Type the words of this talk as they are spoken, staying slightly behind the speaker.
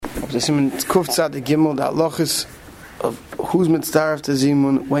of the Siman Kuftzad the Gimel, the halachas of who's mitzdaref to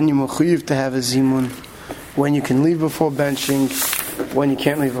Zimun, when you mechuyev to have a Zimun, when you can leave before benching, when you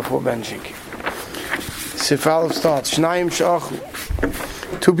can't leave before benching. Seif Aleph starts, Shnayim she'achu,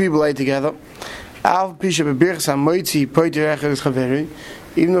 two people ate together, Av pisha bebirchas hamoitzi poiter echad es chaveri,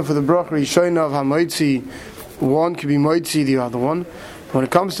 even though for the bracha Rishona of hamoitzi, one could be moitzi, the other one. When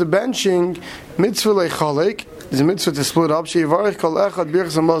it comes to benching, mitzvah lechalek, is a mitzvah to split up, she'ivarich kol echad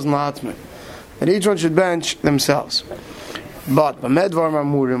birchas hamazon la'atzmei, that each one should bench themselves. But b'medvar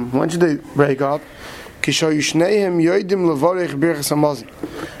mamurim, when should they break up? Kisho yishneihem yoidim levarich birchas hamazon,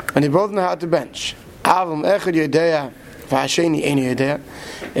 when they both know how to bench. Avam echad yodeya v'hasheni eini yodeya.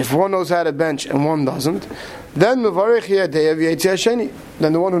 If one knows how to bench and one doesn't, then mevarich yodeya v'yetzi hasheni.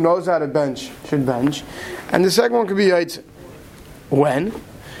 Then the one who knows how to bench should bench, and the second one could be yetzi. When?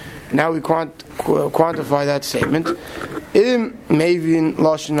 Now we quantify that statement. Im mevin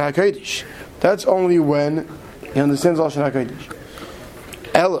lashon hakodesh. That's only when he understands lashon hakodesh.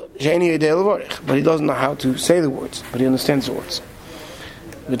 Ela she'eni yodei levarich, but he doesn't know how to say the words, but he understands the words.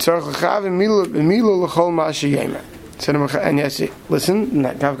 V'tzarich l'chavim milu l'chol ma'aseh yemer. And yes, listen,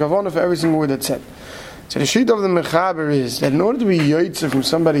 have kavanah for every single word that's said. So the sheet of the mechaber is that in order to be yotze from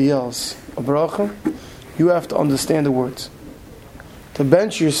somebody else a bracha, you have to understand the words. To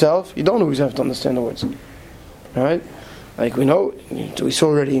bench yourself, you don't always have to understand the words. Alright? Like we know, we saw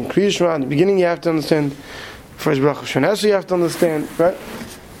already in Kriya Shema, in the beginning you have to understand. First bracha Shonesa you have to understand. Right?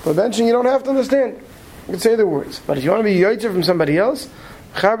 But benching you don't have to understand. You can say the words. But if you want to be yotze from somebody else,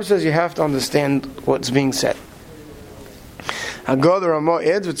 Chaber says you have to understand what's being said. And the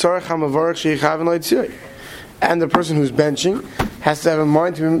person who's benching has to have in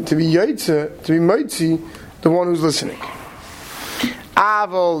mind to be yotze, to be moitzi, the one who's listening.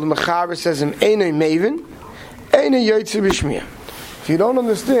 Aval, the Mechaber says in Einay Mavin, Einay Yotze B'Shmiya. If you don't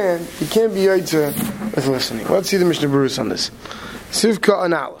understand, you can't be Yotze with listening. Let's see the Mishnah Berurah on this. Sivka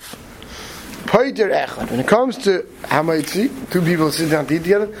and Aleph. Poiter Echad. When it comes to Hamoitzi, two people sit down to eat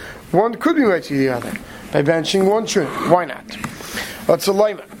together, one could be Moitzi the other. By benching, one should. Why not? What's the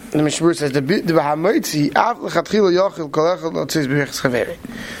Leima? The Mishnah Berurah says, the Hamoitzi, Av L'chatchila Yochil Kol Echad L'tziz Birchas Chaveri.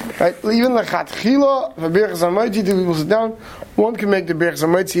 Right? Even the Chatchila, for Birchas HaMoitzi, two people sit down, one can make the Birchas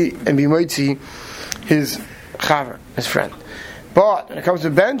HaMoitzi and be Moitzi his Chaver, his friend. But when it comes to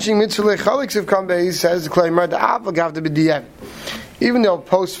benching, Mitzvah Lechalek Siv Kambei says the Klaimer, the Av L'gav the B'diyem. Even though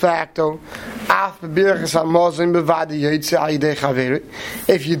post facto, Av Birchas HaMazon B'vad Yotze Ayidei Chaveri,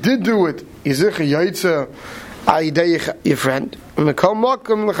 if you did do it, Yizich Yotze Ayidei your friend, Mekal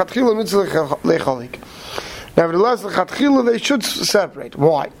Makom L'chatchila Mitzvah Lechalek. Nevertheless, the Chatchila they should separate.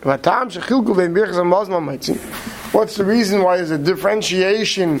 Why? What's the reason why there's a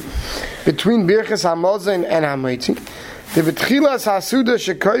differentiation between Birchas HaMazon and HaMoitzi? The B'tchilas HaSuda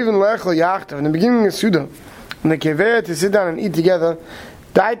shekoivin lechel yachtav. In the beginning of Suda, when the kever to sit down and eat together,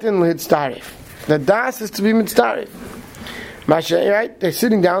 daiten l'hitztarif. The das is to be mitztarif. Right? They're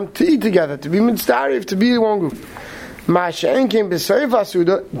sitting down to eat together, to be mitztarif, to be one group. Ma'ashein came b'seif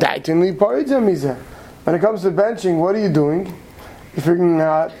HaSuda, daiten li'paritzah mizah. When it comes to benching, what are you doing? You're figuring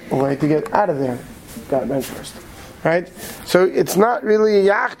out a way to get out of there. Got to bench first. Right? So it's not really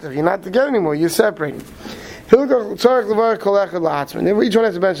a yachtav. You're not together anymore. You're separating. Each one has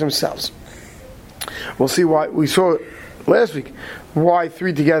to bench themselves. We'll see why. We saw last week why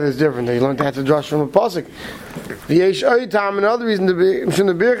three together is different. They learned that to draw from a pasuk. Another reason to be from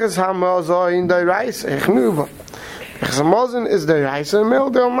the Birchas HaMazon deraisa. Hamazon is the Raisa, and Mel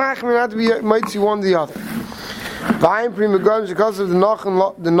they'll not to be mighty one the other. Vayim prima goyim because of the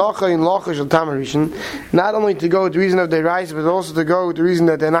Nacha in Lachash of Tamarishan, not only to go with the reason of the Raisa, but also to go with the reason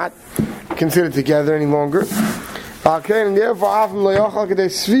that they're not considered together any longer. Okay, and therefore, after Loyachal Kedei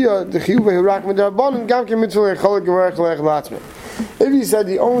Svia, the Chiyuv Hirak Midrabanan Gam Ke Mitzvah Lechalek Gevarech Lech Latzmei. If he said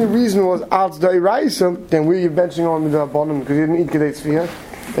the only reason was Alts Dei Raisa, then we're benching on Midrabanan because he didn't eat Kedei Svia.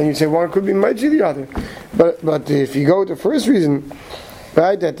 Then you say one could be mighty the other. But if you go with the first reason,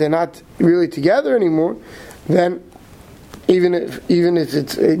 right, that they're not really together anymore, then even if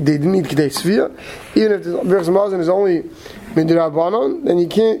it's they didn't need Kedei Svia, even if the Birchas HaMazon is only Midrabanan, then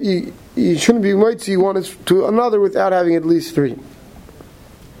you shouldn't be mighty one to another without having at least three.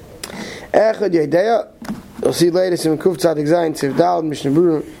 Echad Yedeya, you'll see later in Kuf Tzadik Zayin Tzif Dal Mishnah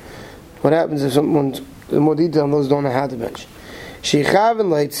Berurah what happens if someone's in more detail and those don't know how to bench. Sheichavin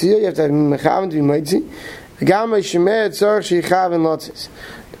Leitzia, you have to have Mechavin to be Meitzi. The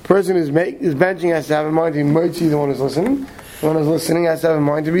person who's benching has to have in mind to be Meitzi, the one who's listening. The one who's listening has to have in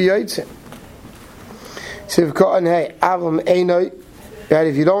mind to be Yotze. Sivka and hey, Avlam Einoi, right,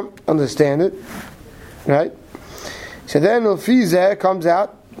 if you don't understand it, right? So then Ilfizeh comes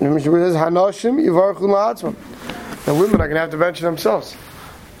out The Mishnah says, Hanashim yivarchu la'atzmam. The women are going to have to bench themselves.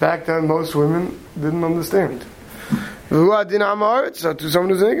 Back then, most women didn't understand. So to someone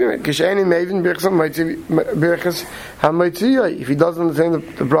who's ignorant, if he doesn't understand the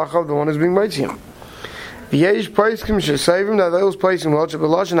bracha of the one who's being mitzvah. Those placing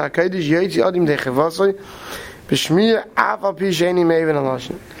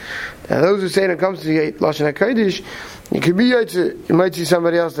now those who say when it comes to the Lashon HaKodesh, you could be Yaitse, you might see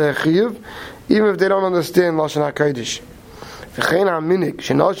somebody else that Chiyuv, even if they don't understand Lashon HaKodesh. V'chein ha'minik,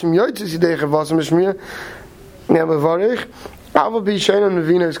 shenashim Yaitse sidei Chevasam B'shmiya, ne'amevarech, aval b'yishayin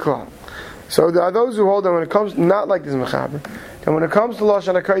nevina is klal. So there are those who hold that when it comes, not like this Mechaber, that when it comes to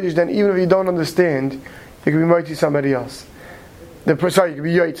Lashon HaKodesh, then even if you don't understand, you could be might see somebody else. You could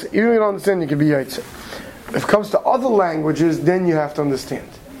be Yaitse. Even if you don't understand, you could be Yaitse. If it comes to other languages, then you have to understand.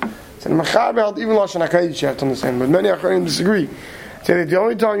 So the Mechaber held even Lashon HaKodesh you have to understand, but many Acharim disagree. Say that the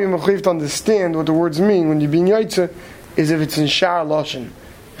only time you're mechuyev to understand what the words mean when you're being Yaitse is if it's in Shar Lashon.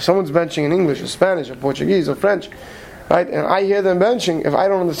 If someone's benching in English or Spanish or Portuguese or French, right, and I hear them benching, if I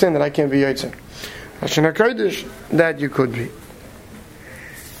don't understand that, I can't be Yaitse. Lashon HaKodesh, that you could be.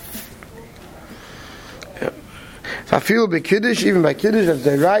 I feel by Kiddush, even by Kiddush, that's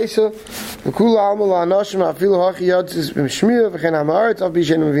the Raisa. The Kula Alma La Anashim, I feel Hachi Yatzis B'Shmir, V'chen HaMa'aretz, Av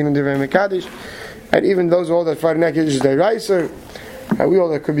B'Shen Mevin Divrei Mekadosh. And even those who hold that Friday night Kiddush is the Raisa. We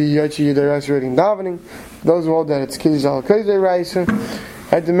hold that could be Yachi Yedei Raisa reading davening. Those who hold that it's Kiddush Al Kiddush Raisa.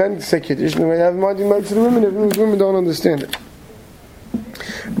 And the men say Kiddush, and we have minding to the women if women don't understand it.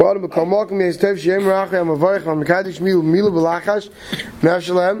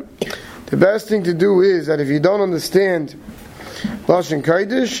 The best thing to do is that if you don't understand Lashon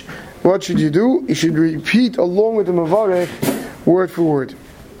Kodesh, what should you do? You should repeat along with the Mavarech, word for word.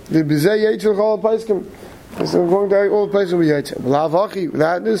 The B'zeh Yeitzil Chol HaPaiskim. So I'm going to all the places will be Yeitzil. V'lav Hachi,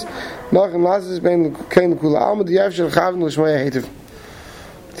 without this, Nachem Lazis Ben Kein L'Kula Alma, the Yev Shel Chavim L'Shmaya Heitev.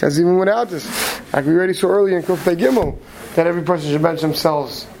 Because even without this, like we already saw earlier in Kuf Pei Gimel, that every person should bench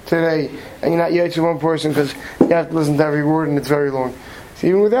themselves today, and you're not Yeitzil one person because you have to listen to every word and it's very long. So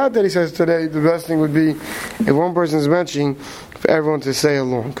even without that, he says today, the best thing would be if one person is benching, for everyone to say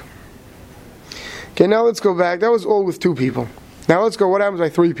along. Okay, now let's go back. That was all with 2 people. Now let's go, what happens by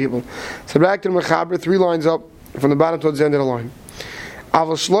 3 people? So back to the Mechaber, 3 lines up, from the bottom towards the end of the line.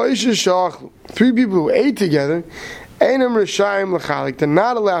 3 people who ate together, Einam Rishayim L'chalik, they're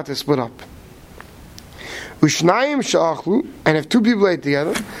not allowed to split up. Ushnayim Sha'achlu, and if 2 people ate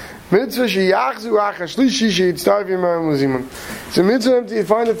together, Mitzvah Sheyachzu Achar Shlishi Sheyitztar V'Yimayim L'Zimun. It's a mitzvah to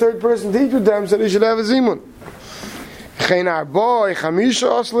find a 3rd person to eat with them so they should have a zimun.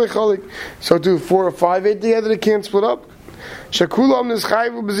 So do 4 or 5 ate together, they can't split up. Shakulam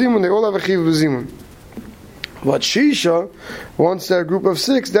Nishayvu B'Zimun, they all have a chiv B'Zimun. But Shisha, once they're a group of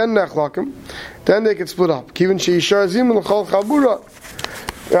 6, then Nechlakim, then they can split up. Kivin Sheisha Zimun L'Chol Chabura.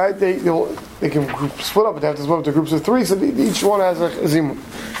 Right, they can split up, but they have to split up to groups of 3, so each one has a zimun.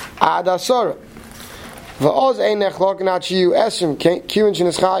 Adasara. Va'oz ein nechlakin at shiyu esrim kivin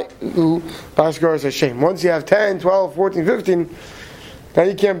sheneschayvu b'asgaras Hashem. Once you have 10, 12, 14, 15, then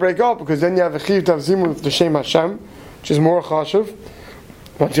you can't break up, because then you have a chiv to have zimun with the Shem Hashem, which is more chashuv.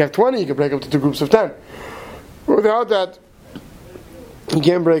 Once you have 20, you can break up to 2 groups of 10. Without that, you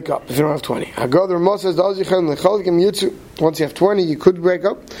can't break up if you don't have 20. Once you have 20, you could break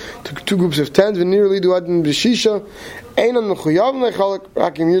up to 2 groups of 10. Don't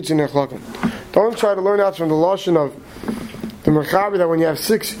try to learn out from the lashon of the Mechaber that when you have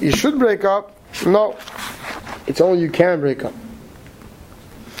 6, you should break up. No, it's only you can break up.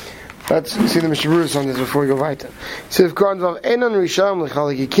 Let's see the Mishnah on this before we go weiter. So if you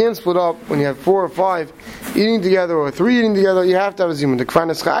can't split up when you have 4 or 5 eating together or 3 eating together, you have to have a zimun. The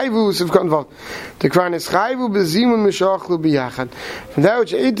from that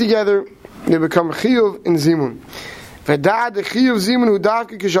which you ate together, they become chiyuv in zimun. The chiyuv zimun who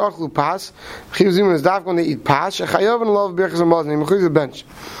davke kishachlu pas. Chiyuv zimun is davke when they eat pas. Shechayav and love birchas and maznim. Mechuyev the bench.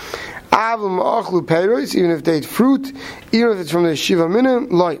 Even if they eat fruit, even if it's from the shiva minim,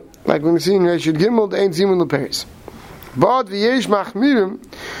 light. Like when we see in Reshut Gimel, they ain't zimun l'peris. But v'yesh machmirim,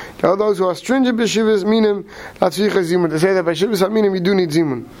 there are those who are stringent b'shivas minim, latzvicha zimun. They say that by shivas minim you do need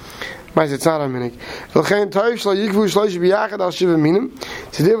zimun. But it's not a minik. V'chein toiv shlo yikvu shloish b'yachad al shiva minim.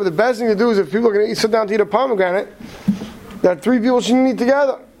 So therefore the best thing to do is if people are going to sit down to eat a pomegranate, that 3 people shouldn't eat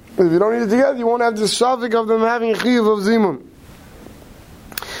together. If you don't eat it together, you won't have the suffix of them having a chiyuv of zimun.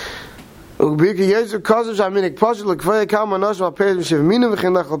 Ubiki Yesu Kozav Shaminik Pasha Lekvaya Kama Nashma Peiz Mishiv Mina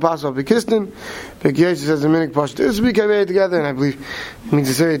V'Chin Lechel Pasha B'Kistin. Biki Yesu says the Minik Pasha. This week I made it together, and I believe it means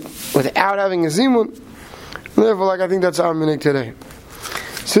to say it without having a zimun. Therefore, I think that's our Minik today.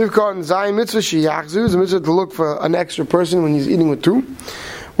 Sivkot and Zayin mitzvah sheyachzu is a mitzvah to look for an extra person when he's eating with two.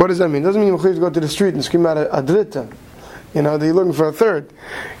 What does that mean? It doesn't mean you have to go to the street and scream out a drita. You know, that you're looking for a third.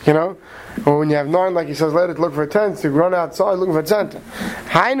 You know? Or when you have 9, like he says later, to look for a 10th, to run outside looking for a 10th.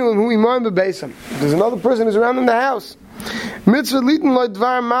 There's another person who's around in the house. There's a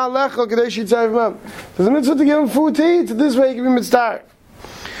mitzvah to give him food to eat, so this way he can be mitzvah.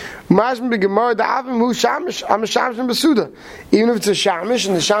 Even if it's a shamish,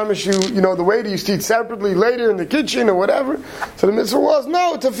 and the shamish you know the waiter used to eat separately later in the kitchen or whatever, so the mitzvah was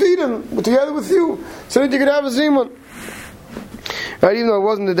no, to feed him together with you, so that you could have a zimun. Right, even though it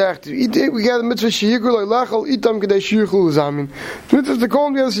wasn't the derech to eat it, we got the mitzvah sheyikru lo'ilachal itam kedei sheyuchlu zamin. The mitzvah is to call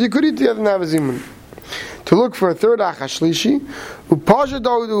them together so you could eat together and have a zimun. To look for a third achas shlishi,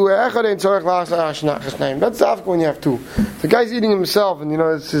 that's the after when you have two. The guy's eating himself, and you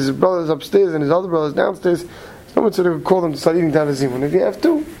know his brother's upstairs and his other brother's downstairs. Someone should have called them to start eating to have a zimun. If you have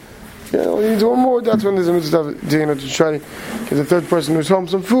two, you know, you need one more. That's when there's a mitzvah to try to give the third person who's home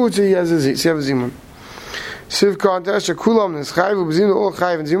some food, so he has a zimun. Siv contest kulam is chayv ubzim all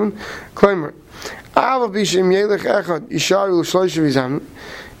chayv and zimun claimer. Avav bishim yelech echad isharu shloishav izam.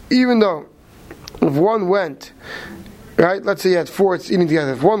 Even though if one went, right? Let's say you had 4 it's eating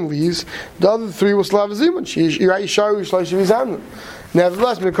together. If one leaves, the other 3 will still have a zimun. Isharu shloishav izam.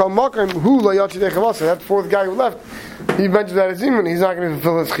 Nevertheless, mikol makom hu lo yotzi dechavasa. That 4th guy who left, he mentioned that as zimun. He's not going to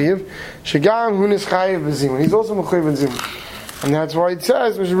fulfill his chiyuv. Shegam hunis chayv b'zimun. He's also mechayiv in zimun, and that's why it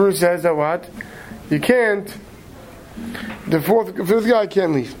says. Mr. Berurah says that what. You can't. The 5th guy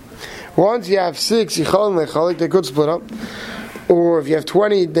can't leave. Once you have 6, they could split up. Or if you have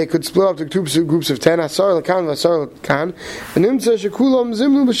 20, they could split up to 2 groups of 10. Asar l'kan, asar l'kan. And nimtzeh shekulam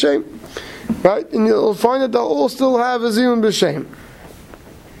zimnu b'shem. Right, and you'll find that they'll all still have a zimun b'shem.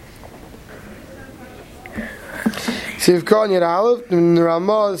 Seif Khan Yad Aleph, the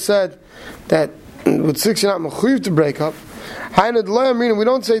Ramah said that with 6 you're not mechuyev to break up. We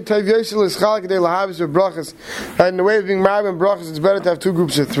don't say Teiv Yosel is Chalak Dei Lahavis or Birchas. In the way of being married and Birchas, it's better to have 2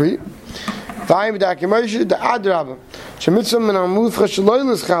 groups of 3. V'ayim b'dakimayshi the Adrabah. Shemitzvah min Amutcha Shaloil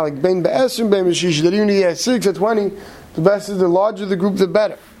is Chalak Bein Be'esrim Bein Meshish. That even if you have 6 or 20, the best is the larger the group, the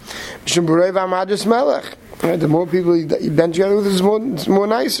better. Mishum Berurah v'Amadus Melech. The more people you band together with, it's more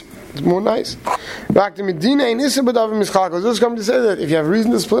nice. It's more nice. Back to Medina and Issa B'davim Mischalkos. Just come to say that if you have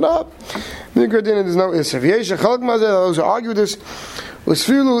reason to split up, there's no Issa. Those who argue with this,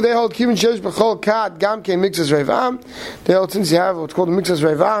 they hold Kivin Shesh B'chol Kat Gam Ke Mixas Reivam. They hold since you have what's called a Mixas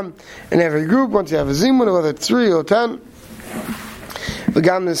Reivam in every group, once you have a Zimun, whether it's 3 or 10.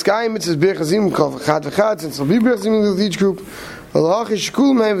 V'gam Neskai Mitzas Birchas Zimun Kol V'chad V'chad, since there'll be Birchas Zimun with each group. V'la'achish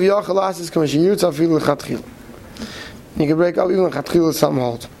Shkul Mehem V'yachal Asis K'mashin Yurtz Afilu L'chatchil. You can break up even L'chatchil with some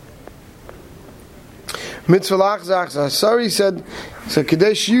hold. Mitzvah lachzach. Sorry said, so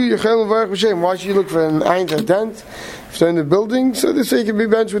kadesh you yechel v'arech b'shem. Why should you look for an ein and tent if they're in the building? So this way you can be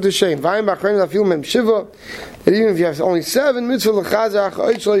benched with the shem. V'ayim b'achrein la'fil mem shiva. That even if you have only 7, mitzvah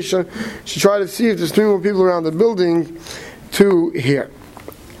lachzach should try to see if there's 3 more people around the building to hear,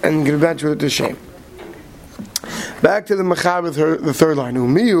 and get benched with the shem. Back to the Mechaber, the 3rd line.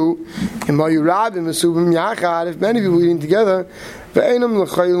 Umiyu imayu rabim esubim yachad. If many people eating together. And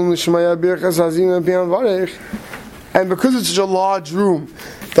because it's such a large room,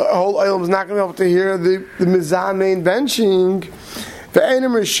 the whole island is not going to be able to hear the mizamein benching.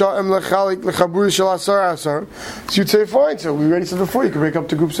 So you'd say, fine, so we already said before, you can break up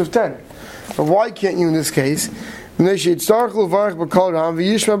to groups of 10. But why can't you in this case? Imagine you're sitting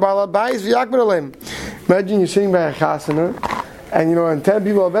by a chasana, and you know, and 10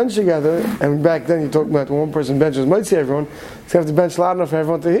 people are bench together, and back then you're talking about one person benches might see everyone, so you have to bench loud enough for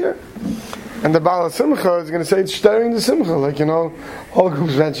everyone to hear. And the Baal Simcha is going to say it's stirring the Simcha, like, you know, all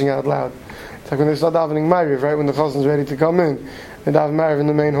groups benching out loud. It's like when they start davening Ma'ariv, right? When the Chosn's ready to come in, they daven Ma'ariv in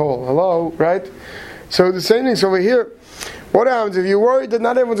the main hall. Hello, right? So the same thing. So over here, what happens if you're worried that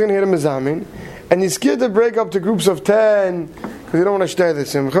not everyone's going to hear the Mizamin, and you're scared to break up to groups of 10, because you don't want to share the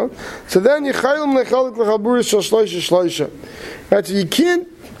Simcha, so then you chaylim lechalik lechabur shal shloisha shloisha. Right, so you can't.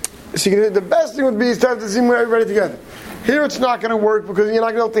 So the best thing would be is to have the Simcha everybody together. Here it's not going to work because you're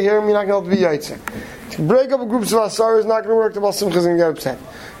not going to be able to hear him. You're not going to be able to be yaitze. To break up groups of asar is not going to work. The Baal Simcha is going to get upset.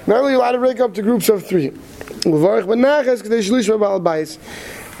 Not only allowed to break up to groups of 3.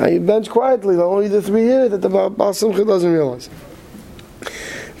 Now you bench quietly. Only the 3 here that the Baal Simcha doesn't realize.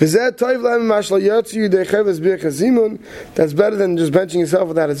 That's better than just benching yourself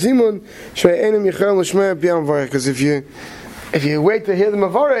without a zimun. Because if you wait to hear the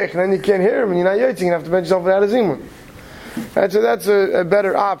mavarech, then you can't hear him, and you're not yatzing, you have to bench yourself without a zimun. Right, so that's a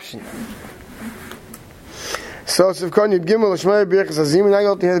better option. So if Yud Gimel L'Shmaya Birchas Hazimun, now you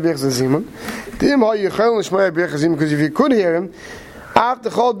have to hear the Birchas Hazimun. Because if you could hear him, after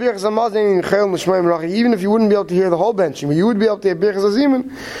Chol Birchas Hamazon, even if you wouldn't be able to hear the whole benching, but you would be able to hear Birchas Hazimun,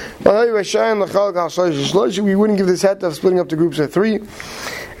 we wouldn't give this head of splitting up the groups of 3. Even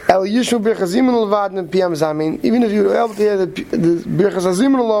if you were able to hear the Birchas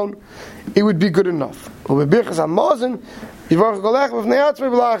Hazimun alone, it would be good enough. So even if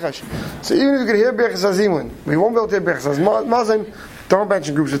you could hear Birchas Hazimun, we won't be able to hear Birchas Hamazon. Don't bench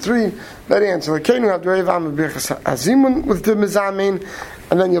in groups of 3. Let it answer. Okay, you have to have Birchas Hazimun with the Mizamin,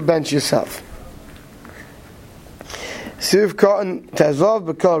 and then you'll bench yourself. Siv Cotton Tazov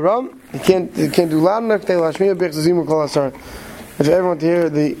Bekal Ram. You can't do loud enough. They Lashmiya Birchas Hazimun Kol Asar. If everyone to hear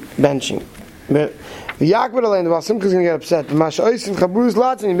the benching. But the Yaakov Alain, the Basim is going to get upset. The Masha'is and Chaburus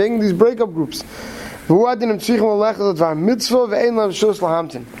lots, and you're making these breakup groups. If a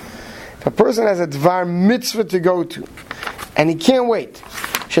person has a Dvar mitzvah to go to, and he can't wait,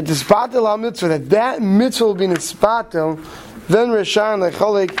 that mitzvah will be in spatel,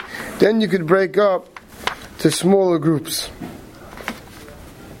 then you could break up to smaller groups.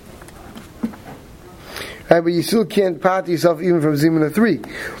 Right, but you still can't party yourself even from Zimun to 3.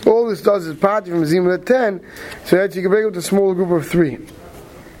 All this does is party from Zimun to 10, so that you can break up to a smaller group of 3.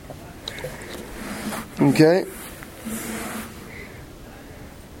 Okay?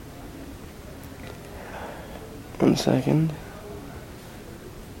 One second.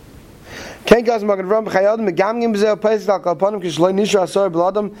 Can't go to Ram Khayad Megamgim Bezel Pesach Kalpanim Kishloi Nisha Asar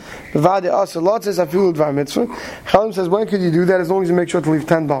Bladam Bevade Asar Lot says I feel Dvar Mitzvah. Chalim says when could you do that as long as you make sure to leave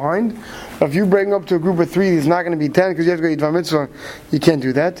 10 behind. If you bring up to a group of 3, it's not going to be 10 because you have to go eat Dvar Mitzvah. You can't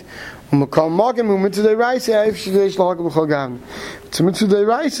do that. Umakal Magim Mitzvah Dei Raisa If Shidei Shlachim B'Chol it's a Mitzvah Dei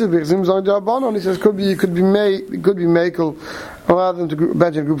Raisa because him Zon Jabanon. He says could be Mekel. Allow them to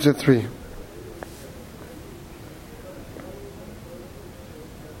bench in groups of 3.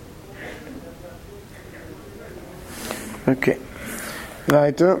 Okay.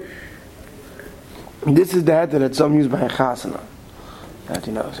 Right. This is the head that some use by a chasana. That,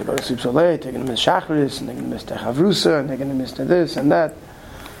 so they go to sleep so late, they're going to miss Shacharis, and they're going to miss the Chavrusa, and they're going to miss this and that.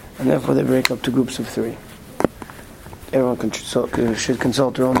 And therefore they break up to groups of 3. Everyone should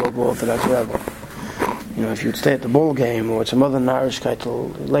consult their own local for that level. If you'd stay at the ball game, or some other Narishkeit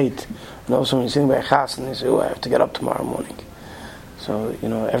till late, and also when you're sitting by a chasana, they say, I have to get up tomorrow morning. So,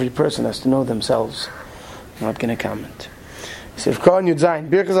 every person has to know themselves. I'm not going to comment. So if Kohen Yud Zayin,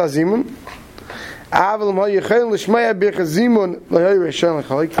 Birchas Hazimun,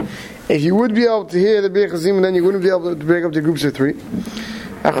 if you would be able to hear the Birchas Hazimun, then you wouldn't be able to break up the groups of 3.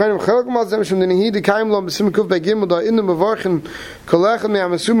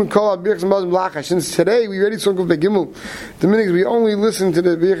 Since today we already saw Kuf Begimel, the minutes we only listen to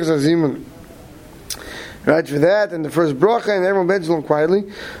the Birchas Hazimun. Right, for that, and the first bracha, and everyone bends along quietly.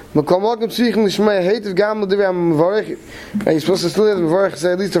 You're supposed to still hear the Mevorach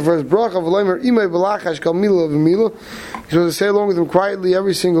say at least the first bracha. You're supposed to say along with him quietly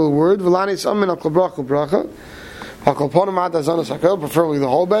every single word. Preferably the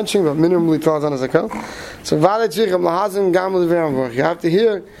whole benching, but minimally Tazan Zakel. So you have to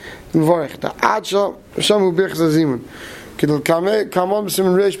hear the Mevorach. The Adsha, Shamu Birchas Hazimun. We'll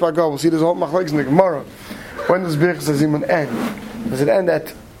see this whole machlokes in the Gemara. When does Birchas Hazimun end? Does it end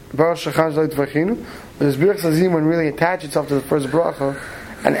at Baruch Shechan Zayit Vachinu? Or does Birchas Hazimun really attach itself to the first bracha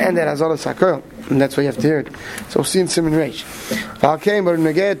and end at Hazara Sakel? And that's why you have to hear it. So we'll see in Siman Reish. Okay, but when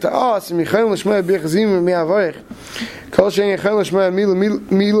we get to us, Michael Lishmei Birchas Hazimun Me'avarech. Kol Shein Yechel Lishmei Mila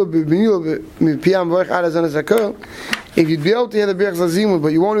B'Piyam Varech Ad Hazara Sakel. If you'd be able to hear the Birchas Hazimun, but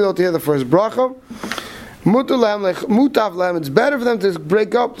you won't be able to hear the first bracha, it's better for them to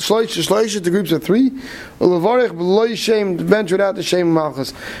break up shloisha to groups of 3. To bench without the shame of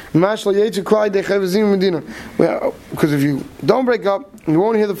malchus. Because if you don't break up and you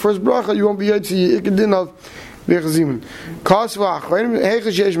won't hear the first bracha, you won't be able to din of Birchas Hazimun.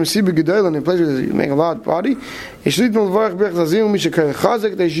 In a place where you make a large party, you should give benching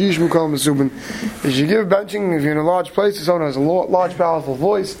if you're in a large place, someone has a large powerful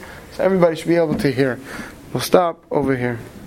voice, so everybody should be able to hear. We'll stop over here.